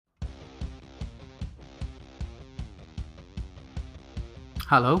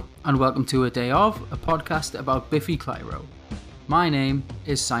Hello, and welcome to A Day Of, a podcast about Biffy Clyro. My name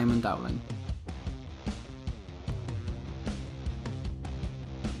is Simon Dowling.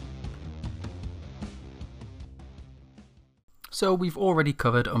 So we've already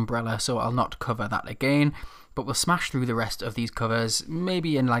covered Umbrella, so I'll not cover that again, but we'll smash through the rest of these covers,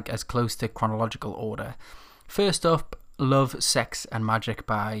 maybe in as close to chronological order. First up, Love, Sex and Magic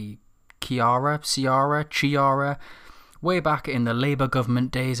by Ciara. Way back in the Labour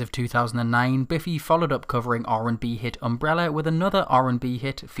government days of 2009, Biffy followed up covering R&B hit Umbrella with another R&B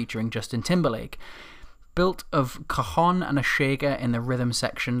hit featuring Justin Timberlake. Built of cajon and a shaker in the rhythm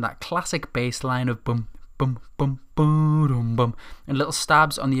section, that classic bass line of bum, bum, bum, boom, bum, and little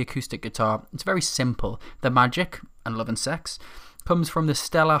stabs on the acoustic guitar. It's very simple. The magic, and love and sex, comes from the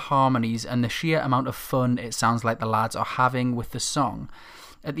stellar harmonies and the sheer amount of fun it sounds like the lads are having with the song.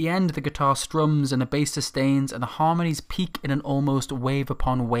 At the end, the guitar strums and the bass sustains, and the harmonies peak in an almost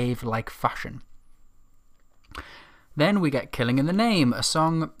wave-upon-wave-like fashion. Then we get Killing in the Name, a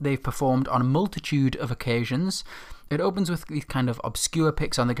song they've performed on a multitude of occasions. It opens with these kind of obscure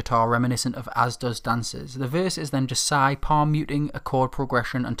picks on the guitar reminiscent of As Does Dances. The verse is then just Psy palm muting a chord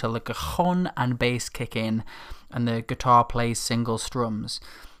progression until the cajon and bass kick in, and the guitar plays single strums.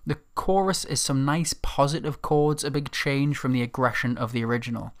 The chorus is some nice positive chords, a big change from the aggression of the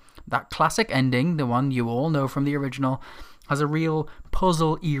original. That classic ending, the one you all know from the original, has a real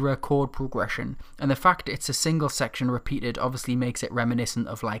puzzle-era chord progression, and the fact it's a single section repeated obviously makes it reminiscent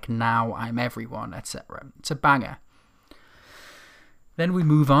of Now I'm Everyone, etc. It's a banger. Then we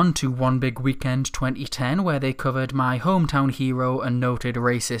move on to One Big Weekend 2010, where they covered my hometown hero and noted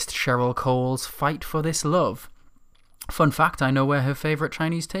racist Cheryl Cole's Fight for This Love. Fun fact, I know where her favourite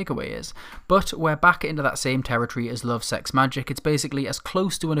Chinese takeaway is. But we're back into that same territory as Love, Sex, Magic. It's basically as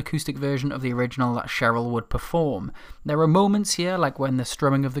close to an acoustic version of the original that Cheryl would perform. There are moments here, like when the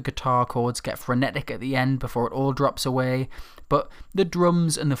strumming of the guitar chords get frenetic at the end before it all drops away, but the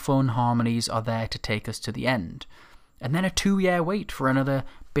drums and the fun harmonies are there to take us to the end. And then a 2-year wait for another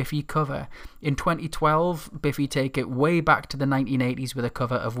Biffy cover. In 2012, Biffy take it way back to the 1980s with a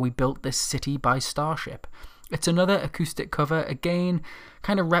cover of We Built This City by Starship. It's another acoustic cover, again,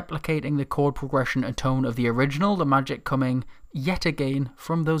 kind of replicating the chord progression and tone of the original, the magic coming, yet again,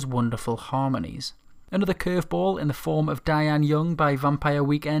 from those wonderful harmonies. Another curveball in the form of Diane Young by Vampire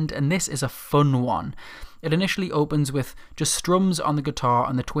Weekend, and this is a fun one. It initially opens with just strums on the guitar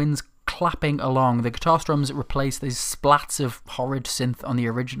and the twins clapping along. The guitar strums replace these splats of horrid synth on the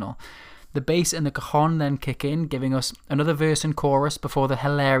original. The bass and the cajon then kick in, giving us another verse and chorus before the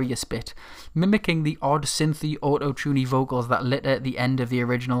hilarious bit. Mimicking the odd synthy auto-tuney vocals that litter the end of the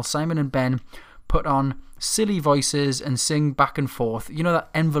original, Simon and Ben put on silly voices and sing back and forth. You know that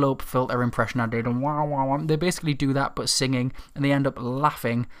envelope filter impression I did? And wow, wow, wow. They basically do that but singing, and they end up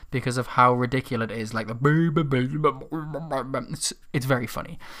laughing because of how ridiculous it is. Like the it's very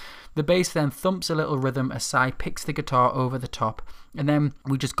funny. The bass then thumps a little rhythm as Psy picks the guitar over the top, and then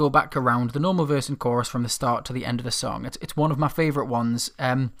we just go back around the normal verse and chorus from the start to the end of the song. It's one of my favourite ones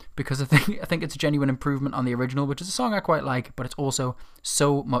because I think it's a genuine improvement on the original, which is a song I quite like, but it's also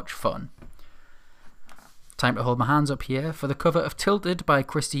so much fun. Time to hold my hands up here for the cover of Tilted by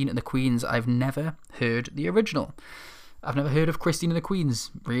Christine and the Queens. I've never heard the original. I've never heard of Christine and the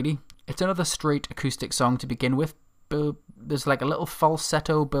Queens, really. It's another straight acoustic song to begin with. There's like a little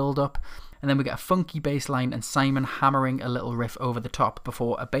falsetto build up, and then we get a funky bass line and Simon hammering a little riff over the top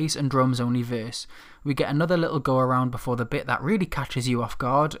before a bass and drums only verse. We get another little go around before the bit that really catches you off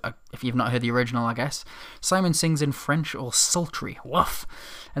guard, if you've not heard the original, I guess. Simon sings in French all sultry, woof,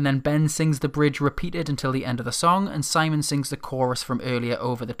 and then Ben sings the bridge repeated until the end of the song, and Simon sings the chorus from earlier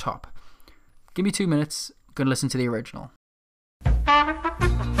over the top. Give me 2 minutes, I'm gonna listen to the original.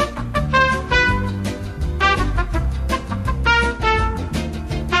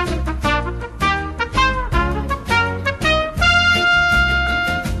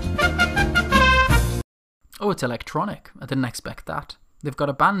 Oh, it's electronic. I didn't expect that. They've got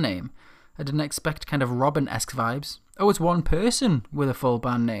a band name. I didn't expect kind of Robin-esque vibes. Oh, it's one person with a full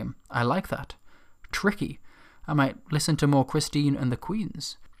band name. I like that. Tricky. I might listen to more Christine and the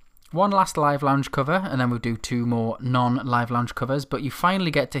Queens. One last Live Lounge cover, and then we'll do 2 more non-Live Lounge covers, but you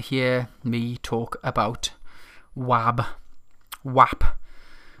finally get to hear me talk about WAP.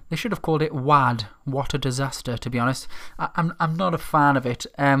 They should have called it WAD. What a disaster, to be honest. I'm not a fan of it.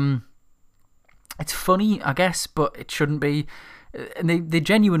 It's funny, I guess, but it shouldn't be. and they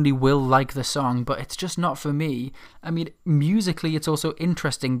genuinely will like the song, but it's just not for me. I mean, musically, it's also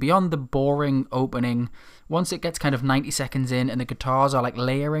interesting beyond the boring opening. Once it gets kind of 90 seconds in and the guitars are like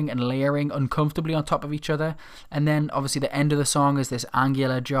layering and layering uncomfortably on top of each other, and then obviously the end of the song is this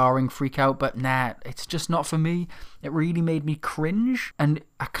angular, jarring freak out, but nah, it's just not for me. It really made me cringe, and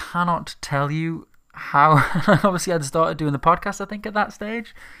I cannot tell you how. Obviously I'd started doing the podcast, I think, at that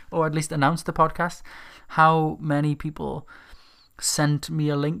stage, or at least announced the podcast, how many people sent me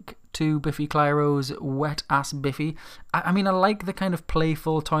a link to Biffy Clyro's Wet Ass Biffy. I mean, I like the kind of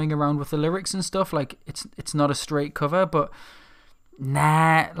playful toying around with the lyrics and stuff, like it's not a straight cover, but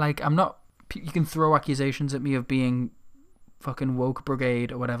nah, like I'm not, you can throw accusations at me of being fucking woke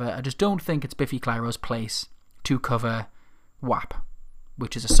brigade or whatever, I just don't think it's Biffy Clyro's place to cover WAP,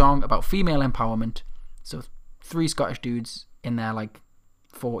 which is a song about female empowerment. So 3 Scottish dudes in their like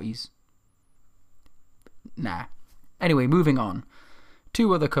 40s. Nah. Anyway, moving on.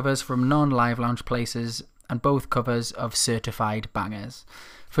 2 other covers from non-Live Lounge places, and both covers of certified bangers.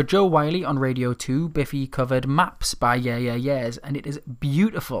 For Joe Wiley on Radio 2, Biffy covered Maps by Yeah Yeah Yeahs, and it is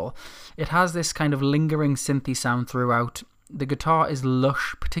beautiful. It has this kind of lingering synthy sound throughout. The guitar is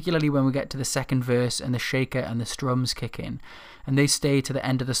lush, particularly when we get to the second verse and the shaker and the strums kick in, and they stay to the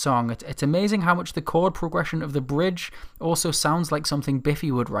end of the song. It's amazing how much the chord progression of the bridge also sounds like something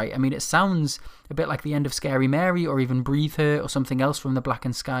Biffy would write. I mean, it sounds a bit like the end of Scary Mary or even Breathe Her or something else from the Black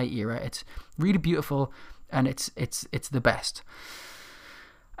and Sky era. It's really beautiful, and it's the best.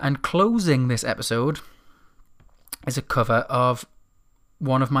 And closing this episode is a cover of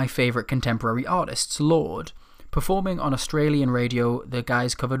one of my favourite contemporary artists, Lorde. Performing on Australian radio, the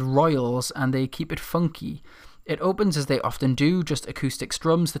guys covered Royals, and they keep it funky. It opens as they often do, just acoustic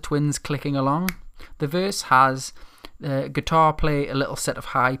strums, the twins clicking along. The verse has the guitar play a little set of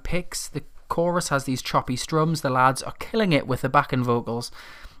high picks. The chorus has these choppy strums. The lads are killing it with the backing vocals.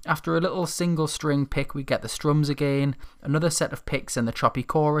 After a little single string pick, we get the strums again, another set of picks and the choppy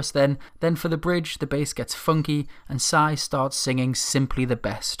chorus. Then for the bridge, the bass gets funky, and Cy starts singing Simply the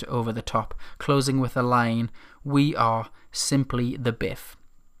Best over the top, closing with a line, "We are simply the Biff."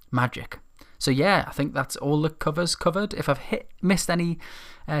 Magic. So yeah, I think that's all the covers covered. If I've missed any,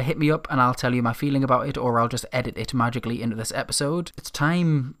 hit me up and I'll tell you my feeling about it, or I'll just edit it magically into this episode. It's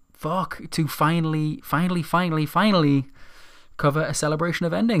time, to finally cover A Celebration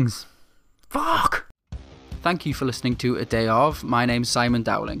of Endings. Fuck! Thank you for listening to A Day Of. My name's Simon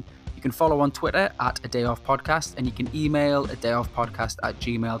Dowling. You can follow on Twitter at A Day Of Podcast, and you can email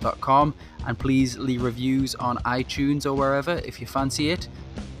adayofpodcast@gmail.com, and please leave reviews on iTunes or wherever if you fancy it.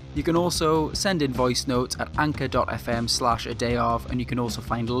 You can also send in voice notes at anchor.fm/adayof, and you can also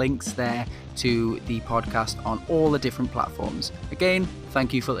find links there to the podcast on all the different platforms. Again,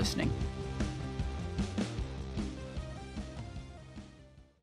 thank you for listening.